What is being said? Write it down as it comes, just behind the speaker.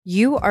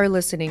You are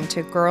listening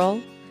to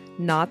Girl,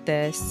 Not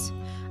This,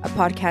 a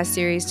podcast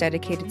series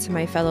dedicated to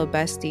my fellow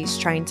besties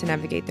trying to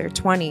navigate their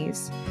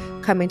 20s,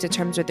 coming to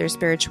terms with their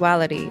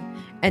spirituality,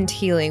 and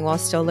healing while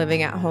still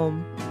living at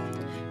home.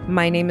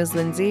 My name is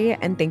Lindsay,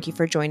 and thank you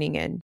for joining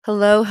in.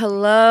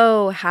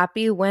 Hello.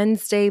 Happy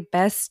Wednesday,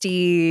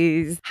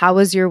 besties. How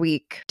was your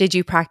week? Did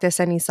you practice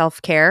any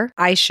self-care?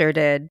 I sure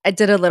did. I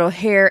did a little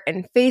hair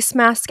and face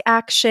mask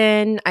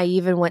action. I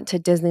even went to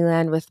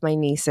Disneyland with my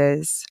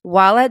nieces.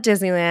 While at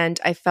Disneyland,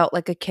 I felt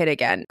like a kid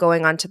again,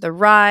 going onto the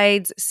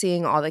rides,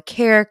 seeing all the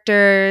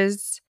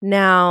characters.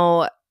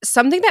 Now,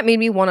 something that made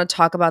me want to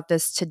talk about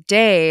this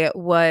today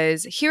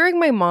was hearing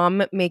my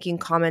mom making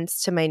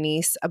comments to my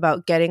niece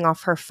about getting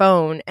off her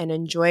phone and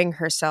enjoying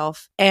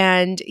herself,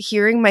 and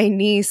hearing my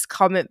niece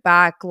comment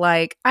back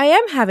like, I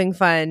am having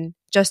fun,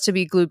 just to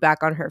be glued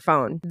back on her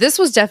phone. This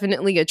was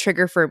definitely a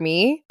trigger for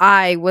me.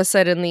 I was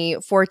suddenly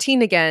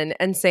 14 again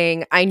and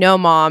saying, I know,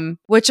 mom,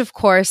 which of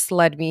course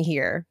led me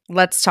here.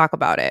 Let's talk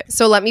about it.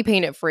 So let me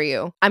paint it for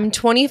you. I'm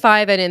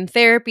 25 and in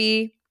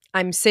therapy.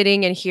 I'm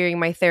sitting and hearing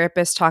my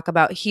therapist talk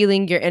about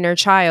healing your inner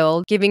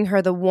child, giving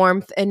her the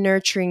warmth and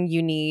nurturing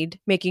you need,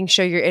 making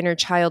sure your inner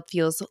child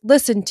feels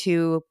listened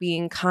to,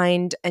 being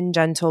kind and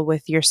gentle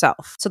with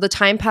yourself. So the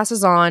time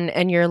passes on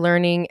and you're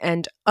learning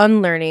and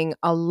unlearning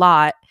a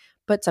lot,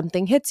 but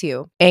something hits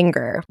you.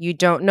 Anger. You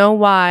don't know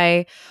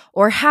why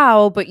or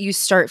how, but you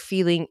start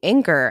feeling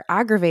anger,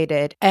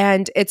 aggravated,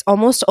 and it's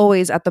almost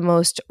always at the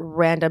most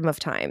random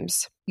of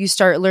times. You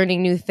start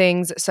learning new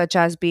things such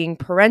as being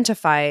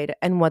parentified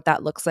and what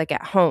that looks like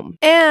at home.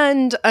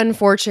 And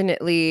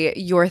unfortunately,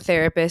 your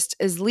therapist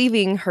is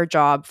leaving her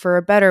job for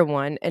a better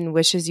one and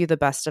wishes you the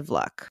best of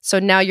luck. So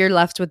now you're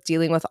left with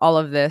dealing with all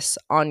of this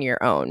on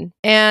your own.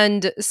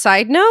 And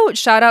side note,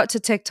 shout out to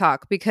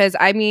TikTok, because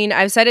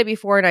I've said it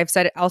before and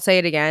I'll say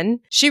it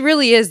again. She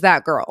really is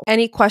that girl.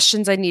 Any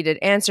questions I needed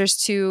answers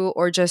to,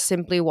 or just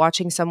simply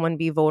watching someone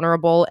be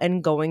vulnerable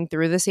and going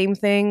through the same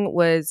thing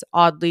was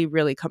oddly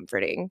really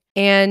comforting.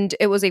 And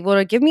it was able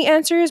to give me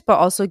answers, but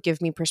also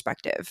give me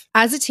perspective.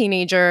 As a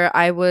teenager,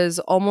 I was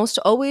almost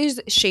always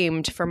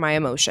shamed for my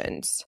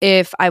emotions.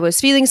 If I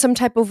was feeling some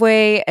type of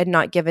way and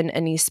not given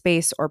any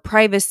space or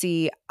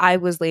privacy, I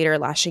was later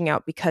lashing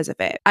out because of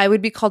it. I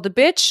would be called a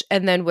bitch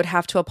and then would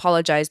have to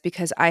apologize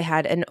because I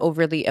had an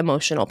overly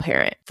emotional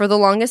parent. For the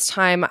longest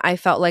time, I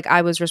felt like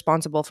I was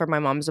responsible for my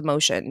mom's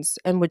emotions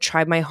and would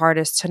try my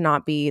hardest to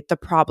not be the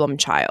problem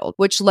child,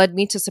 which led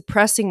me to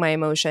suppressing my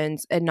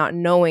emotions and not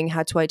knowing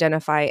how to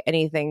identify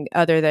anything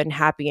other than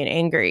happy and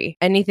angry.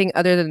 Anything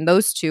other than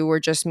those two were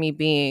just me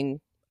being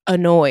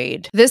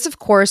annoyed. This, of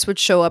course, would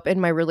show up in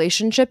my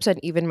relationships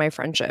and even my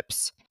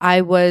friendships.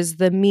 I was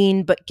the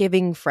mean but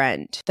giving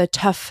friend, the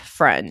tough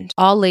friend,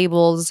 all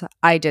labels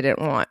I didn't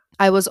want.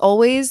 I was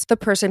always the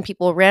person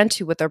people ran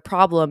to with their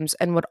problems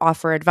and would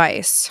offer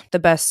advice, the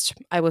best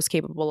I was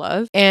capable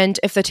of. And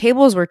if the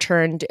tables were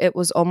turned, it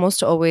was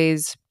almost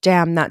always,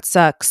 damn, that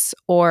sucks,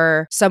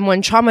 or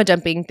someone trauma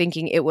dumping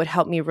thinking it would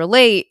help me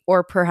relate,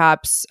 or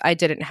perhaps I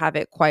didn't have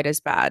it quite as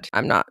bad.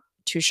 I'm not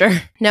too sure.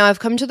 Now, I've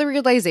come to the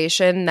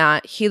realization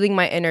that healing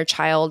my inner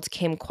child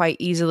came quite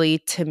easily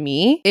to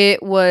me.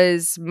 It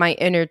was my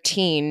inner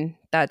teen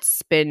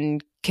that's been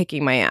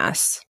kicking my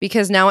ass.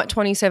 Because now at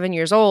 27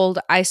 years old,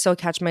 I still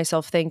catch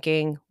myself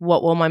thinking,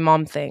 what will my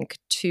mom think?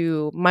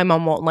 To my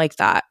mom won't like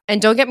that. And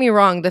don't get me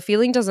wrong, the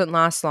feeling doesn't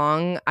last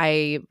long.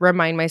 I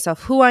remind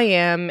myself who I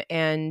am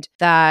and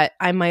that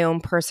I'm my own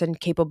person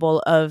capable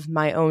of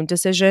my own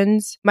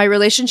decisions. My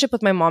relationship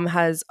with my mom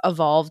has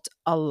evolved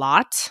a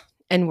lot,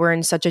 and we're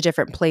in such a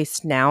different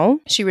place now.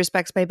 She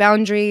respects my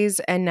boundaries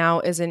and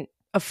now isn't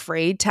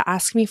afraid to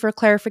ask me for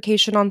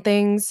clarification on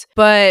things.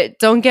 But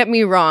don't get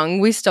me wrong,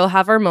 we still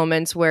have our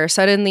moments where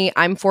suddenly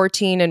I'm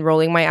 14 and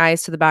rolling my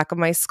eyes to the back of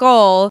my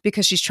skull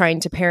because she's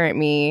trying to parent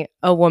me,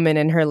 a woman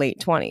in her late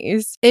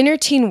 20s. Inner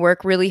teen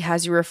work really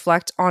has you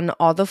reflect on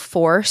all the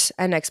force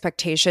and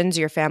expectations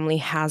your family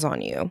has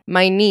on you.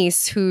 My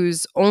niece,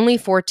 who's only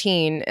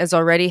 14, is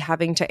already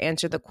having to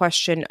answer the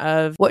question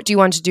of, what do you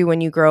want to do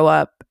when you grow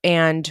up?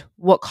 And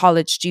what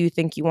college do you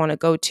think you want to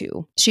go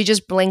to? She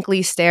just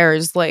blankly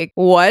stares like,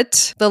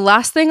 what? The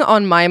last thing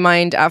on my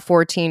mind at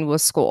 14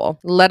 was school,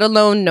 let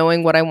alone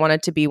knowing what I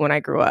wanted to be when I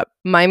grew up.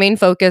 My main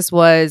focus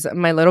was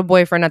my little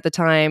boyfriend at the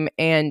time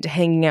and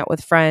hanging out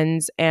with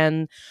friends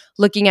and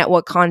looking at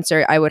what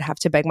concert I would have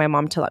to beg my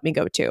mom to let me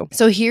go to.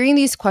 So hearing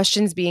these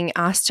questions being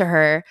asked to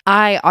her,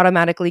 I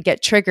automatically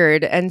get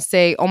triggered and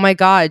say, oh my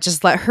God,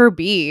 just let her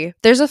be.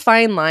 There's a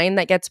fine line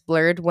that gets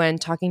blurred when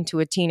talking to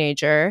a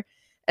teenager,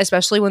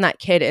 especially when that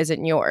kid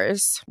isn't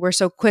yours. We're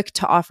so quick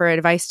to offer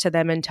advice to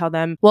them and tell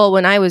them, well,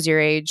 when I was your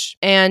age.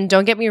 And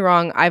don't get me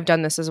wrong, I've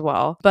done this as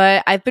well.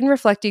 But I've been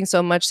reflecting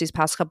so much these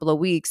past couple of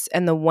weeks,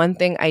 and the one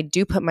thing I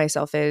do put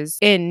myself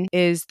in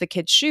is the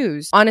kid's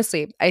shoes.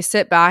 Honestly, I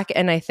sit back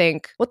and I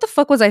think, what the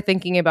fuck was I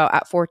thinking about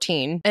at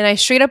 14? And I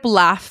straight up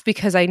laugh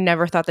because I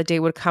never thought the day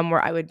would come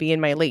where I would be in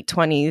my late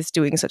 20s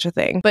doing such a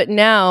thing. But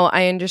now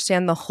I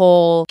understand the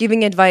whole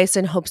giving advice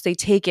in hopes they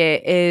take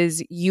it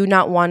is you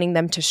not wanting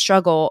them to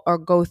struggle or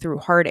go go through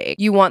heartache.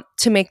 You want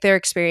to make their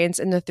experience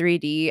in the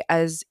 3D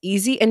as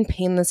easy and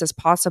painless as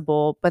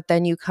possible, but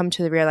then you come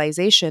to the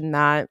realization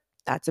that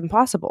that's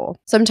impossible.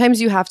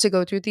 Sometimes you have to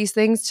go through these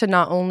things to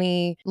not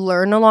only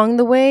learn along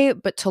the way,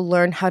 but to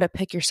learn how to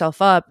pick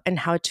yourself up and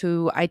how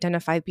to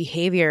identify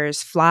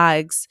behaviors,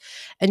 flags,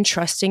 and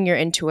trusting your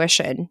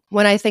intuition.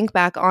 When I think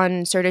back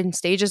on certain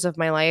stages of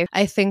my life,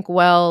 I think,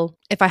 well,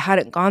 if I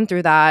hadn't gone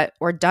through that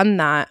or done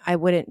that, I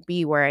wouldn't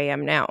be where I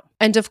am now.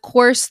 And of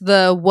course,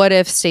 the what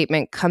if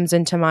statement comes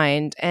into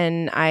mind,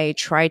 and I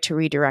try to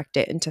redirect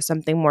it into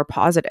something more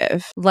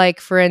positive. Like,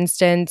 for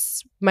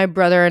instance, my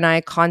brother and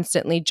I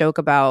constantly joke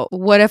about,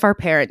 what if our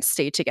parents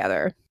stayed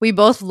together? We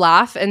both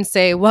laugh and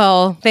say,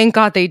 well, thank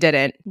God they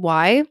didn't.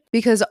 Why?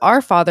 Because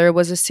our father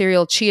was a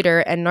serial cheater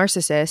and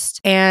narcissist.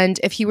 And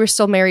if he were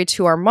still married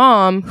to our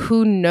mom,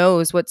 who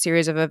knows what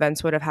series of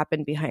events would have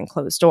happened behind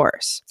closed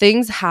doors.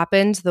 Things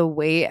happened the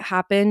way it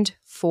happened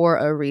for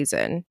a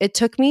reason. It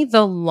took me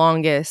the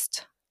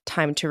longest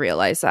time to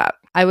realize that.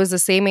 I was the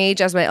same age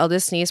as my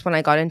eldest niece when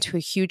I got into a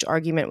huge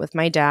argument with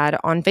my dad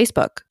on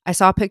Facebook. I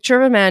saw a picture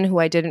of a man who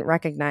I didn't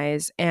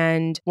recognize,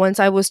 and once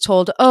I was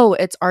told, oh,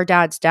 it's our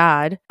dad's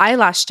dad, I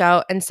lashed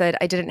out and said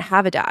I didn't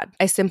have a dad.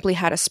 I simply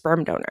had a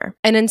sperm donor.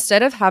 And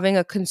instead of having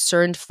a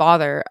concerned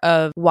father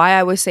of why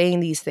I was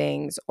saying these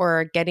things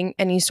or getting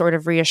any sort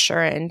of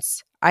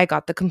reassurance, I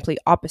got the complete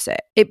opposite.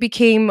 It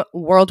became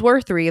World War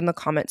III in the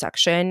comment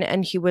section,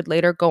 and he would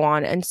later go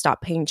on and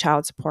stop paying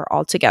child support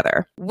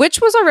altogether, which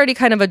was already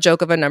kind of a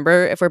joke of a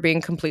number, if we're being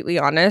completely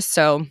honest,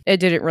 so it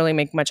didn't really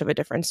make much of a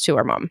difference to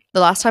our mom. The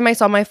last time I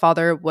saw my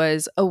father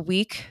was a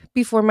week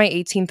before my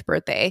 18th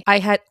birthday.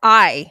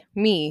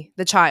 Me,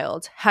 the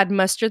child, had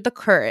mustered the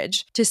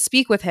courage to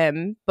speak with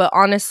him, but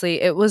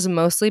honestly, it was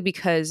mostly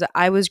because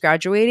I was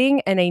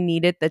graduating and I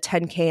needed the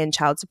 $10,000 in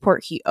child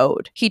support he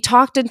owed. He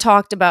talked and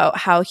talked about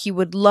how he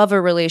would love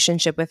a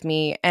relationship with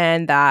me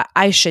and that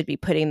I should be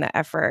putting the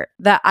effort,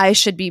 that I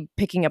should be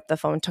picking up the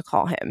phone to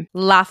call him.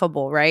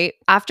 Laughable, right?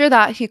 After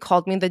that, he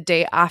called me the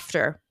day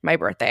after my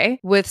birthday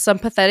with some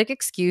pathetic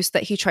excuse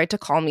that he tried to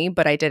call me,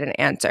 but I didn't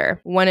answer,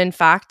 when in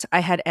fact, I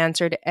had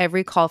answered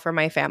every call for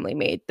my family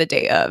made the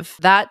day of.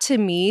 That to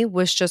me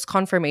was just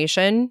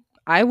confirmation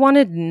I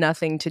wanted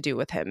nothing to do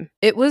with him.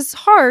 It was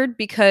hard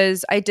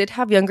because I did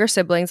have younger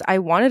siblings I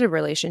wanted a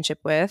relationship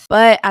with,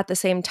 but at the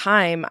same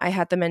time, I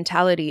had the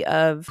mentality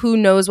of who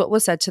knows what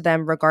was said to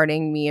them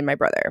regarding me and my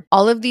brother.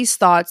 All of these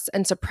thoughts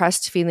and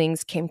suppressed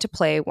feelings came to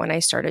play when I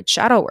started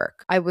shadow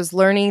work. I was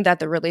learning that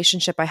the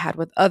relationship I had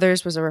with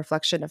others was a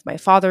reflection of my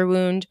father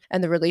wound,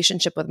 and the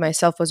relationship with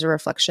myself was a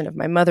reflection of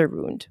my mother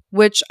wound,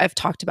 which I've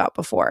talked about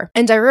before.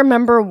 And I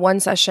remember one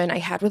session I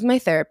had with my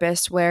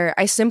therapist where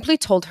I simply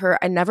told her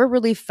I never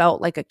really felt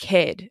like a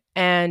kid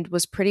and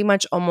was pretty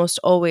much almost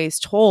always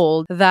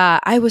told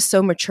that I was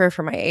so mature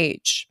for my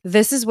age.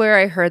 This is where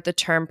I heard the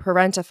term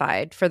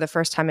parentified for the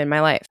first time in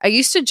my life. I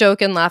used to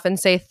joke and laugh and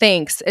say,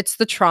 thanks, it's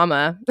the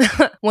trauma,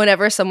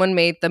 whenever someone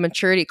made the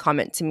maturity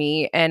comment to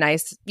me. And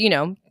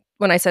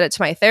when I said it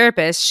to my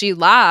therapist, she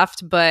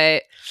laughed,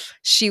 but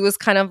she was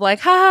kind of like,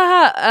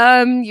 ha ha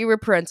ha, you were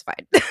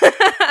parentified.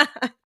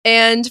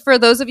 And for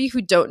those of you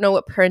who don't know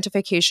what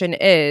parentification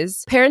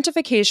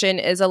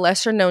is a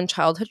lesser known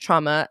childhood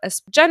trauma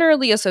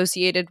generally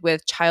associated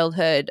with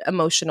childhood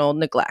emotional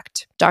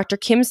neglect. Dr.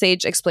 Kim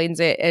Sage explains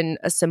it in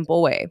a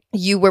simple way.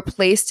 You were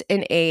placed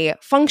in a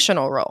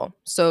functional role.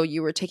 So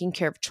you were taking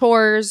care of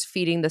chores,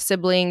 feeding the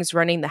siblings,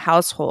 running the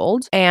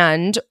household,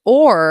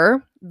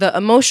 or the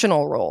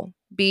emotional role,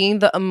 being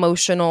the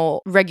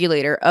emotional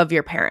regulator of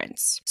your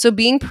parents. So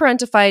being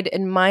parentified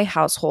in my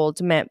household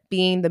meant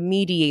being the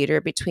mediator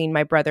between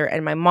my brother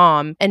and my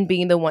mom and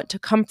being the one to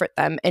comfort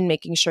them and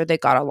making sure they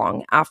got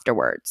along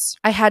afterwards.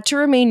 I had to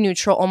remain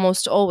neutral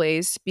almost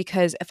always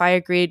because if I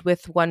agreed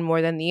with one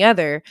more than the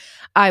other,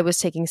 I was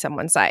taking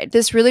someone's side.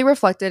 This really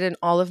reflected in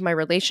all of my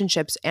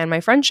relationships and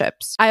my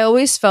friendships. I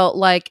always felt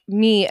like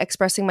me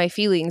expressing my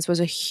feelings was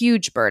a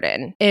huge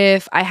burden.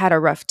 If I had a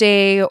rough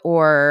day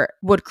or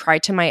would cry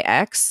to my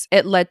ex,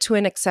 it led to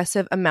an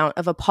excessive amount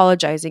of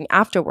apologizing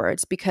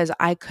afterwards because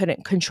I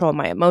couldn't control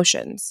my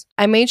emotions.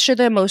 I made sure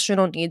the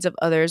emotional needs of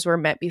others were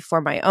met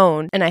before my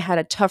own, and I had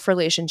a tough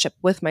relationship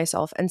with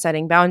myself and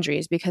setting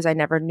boundaries because I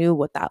never knew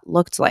what that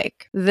looked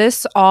like.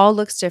 This all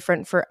looks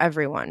different for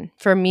everyone.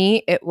 For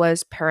me, it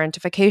was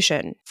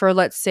parentification. For,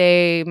 let's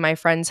say, my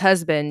friend's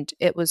husband,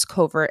 it was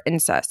covert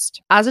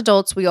incest. As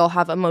adults, we all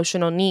have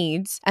emotional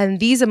needs, and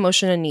these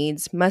emotional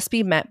needs must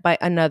be met by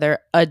another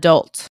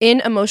adult.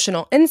 In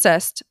emotional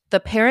incest, the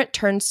parent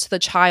turns to the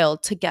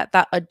child to get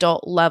that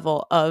adult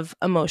level of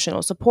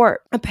emotional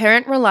support. A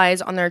parent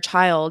relies on their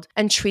child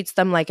and treats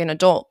them like an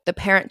adult. The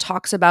parent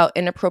talks about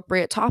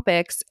inappropriate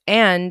topics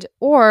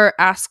or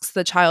asks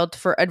the child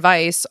for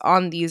advice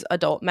on these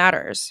adult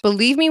matters.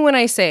 Believe me when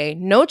I say,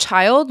 no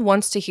child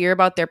wants to hear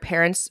about their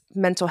parents'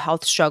 mental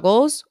health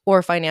struggles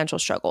or financial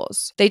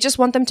struggles. They just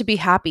want them to be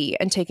happy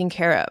and taken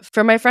care of.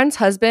 For my friend's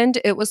husband,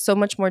 it was so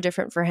much more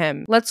different for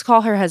him. Let's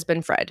call her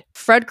husband Fred.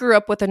 Fred grew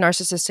up with a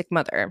narcissistic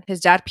mother.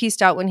 His dad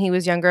pieced out when he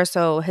was younger,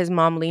 so his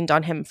mom leaned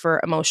on him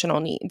for emotional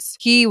needs.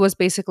 He was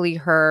basically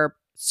her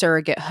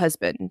surrogate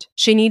husband.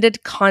 She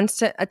needed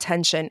constant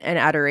attention and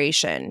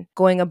adoration,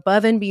 going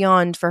above and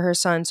beyond for her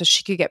son so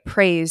she could get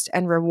praised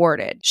and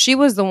rewarded. She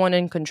was the one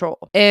in control.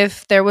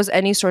 If there was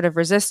any sort of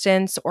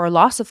resistance or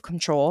loss of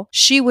control,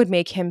 she would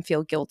make him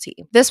feel guilty.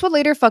 This would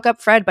later fuck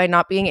up Fred by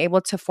not being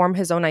able to form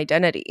his own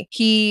identity.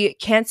 He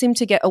can't seem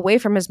to get away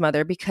from his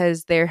mother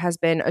because there has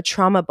been a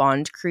trauma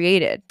bond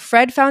created.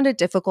 Fred found it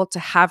difficult to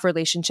have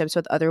relationships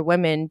with other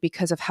women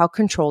because of how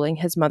controlling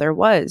his mother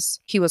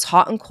was. He was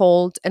hot and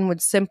cold and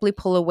would simply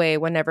pull away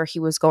whenever he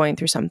was going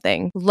through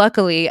something.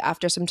 Luckily,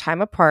 after some time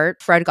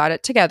apart, Fred got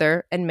it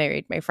together and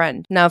married my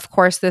friend. Now, of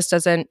course, this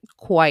doesn't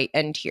quite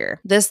end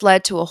here. This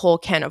led to a whole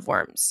can of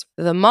worms.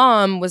 The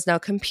mom was now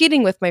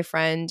competing with my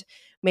friend,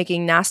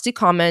 making nasty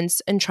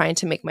comments and trying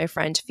to make my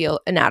friend feel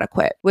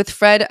inadequate. With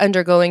Fred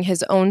undergoing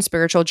his own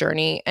spiritual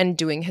journey and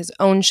doing his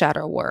own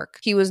shadow work,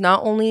 he was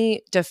not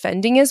only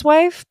defending his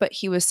wife, but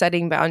he was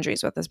setting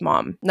boundaries with his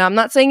mom. Now, I'm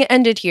not saying it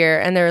ended here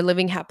and they're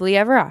living happily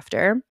ever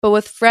after, but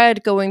with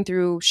Fred going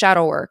through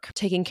shadow work,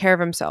 taking care of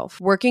himself,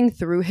 working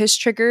through his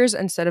triggers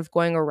instead of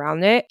going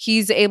around it,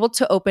 he's able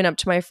to open up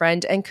to my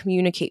friend and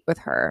communicate with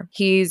her.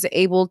 He's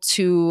able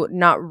to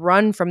not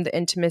run from the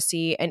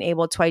intimacy and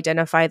able to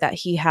identify that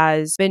he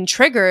has been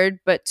triggered,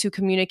 but to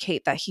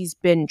communicate that he's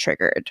been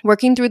triggered.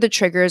 Working through the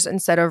triggers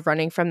instead of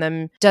running from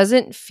them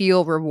doesn't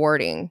feel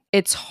rewarding.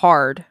 It's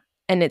hard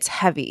and it's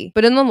heavy.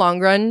 But in the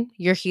long run,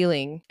 you're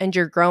healing and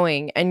you're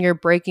growing and you're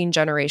breaking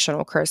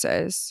generational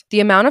curses.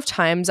 The amount of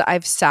times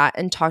I've sat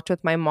and talked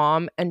with my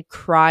mom and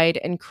cried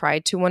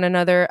to one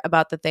another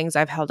about the things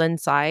I've held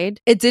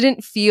inside, it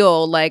didn't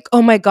feel like,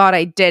 oh my God,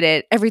 I did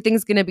it.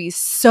 Everything's gonna be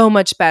so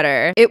much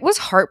better. It was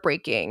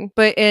heartbreaking,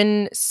 but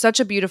in such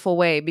a beautiful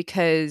way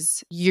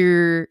because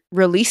you're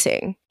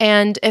releasing.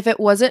 And if it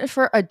wasn't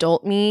for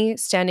adult me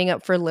standing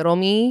up for little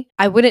me,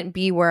 I wouldn't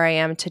be where I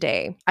am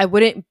today. I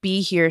wouldn't be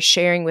here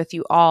sharing with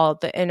you all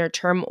the inner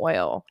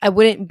turmoil. I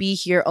wouldn't be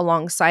here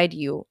alongside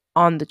you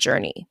on the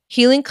journey.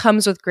 Healing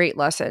comes with great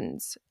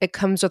lessons. It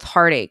comes with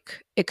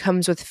heartache. It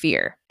comes with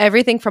fear.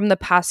 Everything from the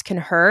past can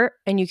hurt,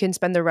 and you can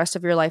spend the rest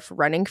of your life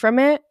running from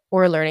it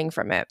or learning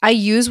from it. I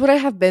use what I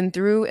have been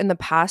through in the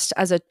past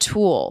as a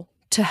tool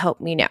to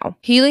help me now.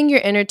 Healing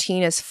your inner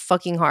teen is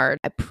fucking hard.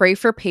 I pray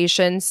for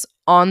patience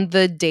on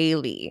the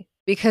daily.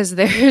 Because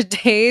there are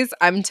days,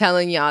 I'm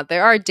telling y'all,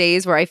 there are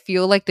days where I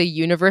feel like the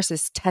universe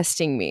is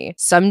testing me.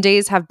 Some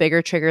days have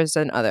bigger triggers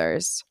than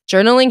others.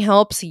 Journaling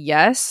helps,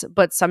 yes,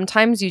 but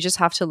sometimes you just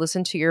have to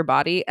listen to your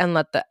body and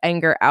let the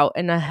anger out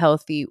in a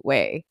healthy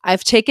way.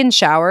 I've taken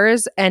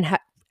showers and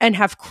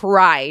have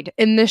cried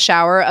in the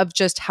shower of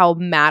just how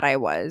mad I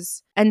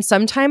was. And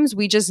sometimes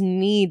we just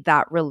need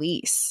that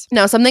release.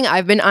 Now, something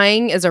I've been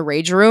eyeing is a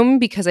rage room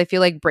because I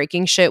feel like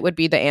breaking shit would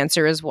be the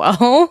answer as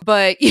well.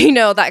 But, you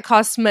know, that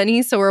costs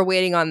money, so we're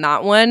waiting on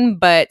that one.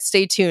 But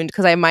stay tuned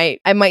because I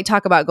might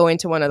talk about going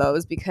to one of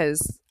those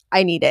because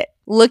I need it.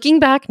 Looking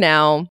back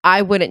now,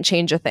 I wouldn't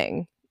change a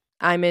thing.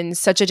 I'm in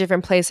such a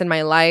different place in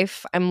my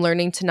life. I'm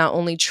learning to not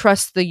only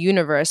trust the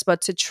universe,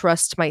 but to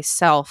trust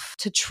myself,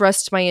 to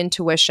trust my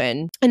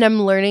intuition. And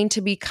I'm learning to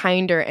be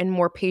kinder and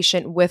more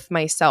patient with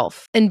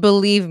myself. And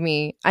believe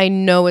me, I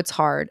know it's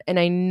hard and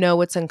I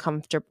know it's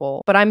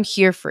uncomfortable, but I'm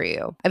here for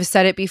you. I've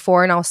said it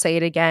before and I'll say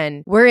it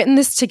again. We're in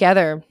this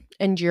together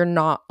and you're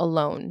not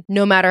alone.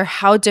 No matter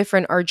how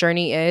different our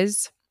journey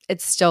is,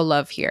 it's still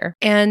love here.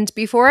 And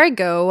before I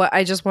go,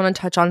 I just want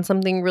to touch on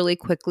something really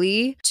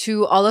quickly.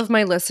 To all of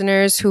my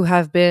listeners who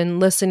have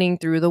been listening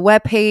through the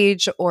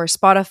webpage or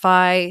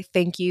Spotify,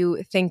 thank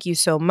you. Thank you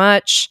so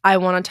much. I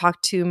want to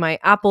talk to my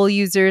Apple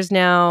users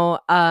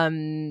now.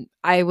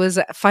 I was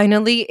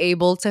finally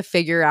able to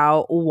figure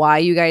out why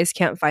you guys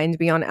can't find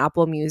me on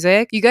Apple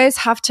Music. You guys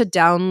have to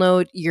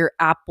download your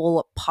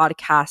Apple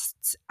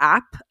Podcasts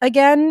app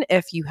again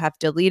if you have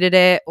deleted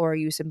it or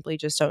you simply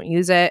just don't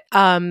use it.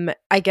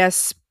 I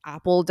guess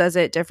Apple does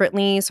it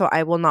differently, so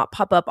I will not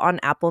pop up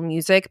on Apple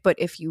Music, but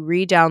if you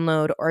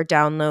re-download or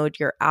download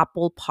your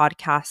Apple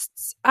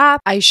Podcasts app,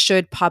 I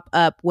should pop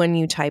up when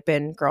you type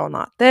in Girl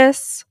Not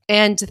This.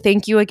 And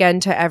thank you again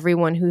to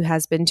everyone who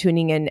has been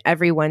tuning in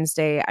every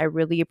Wednesday. I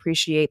really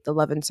appreciate the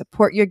love and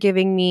support you're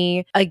giving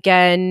me.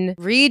 Again,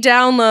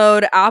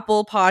 re-download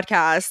Apple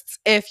Podcasts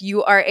if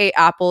you are an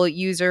Apple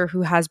user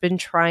who has been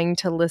trying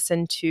to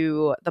listen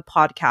to the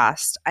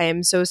podcast. I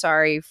am so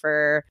sorry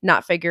for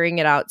not figuring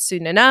it out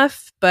soon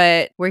enough,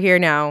 but we're here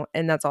now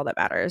and that's all that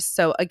matters.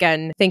 So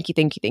again, thank you,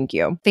 thank you, thank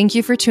you. Thank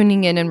you for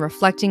tuning in and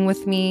reflecting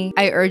with me.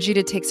 I urge you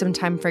to take some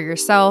time for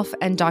yourself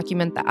and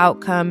document the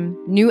outcome.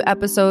 New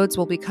episodes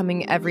will be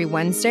coming every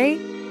Wednesday.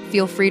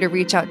 Feel free to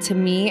reach out to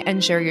me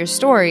and share your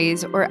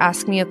stories or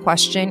ask me a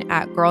question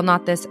at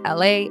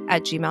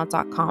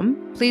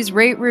girlnotthisla@gmail.com. Please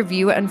rate,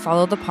 review, and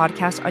follow the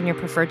podcast on your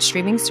preferred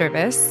streaming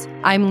service.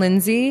 I'm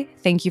Lindsay.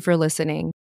 Thank you for listening.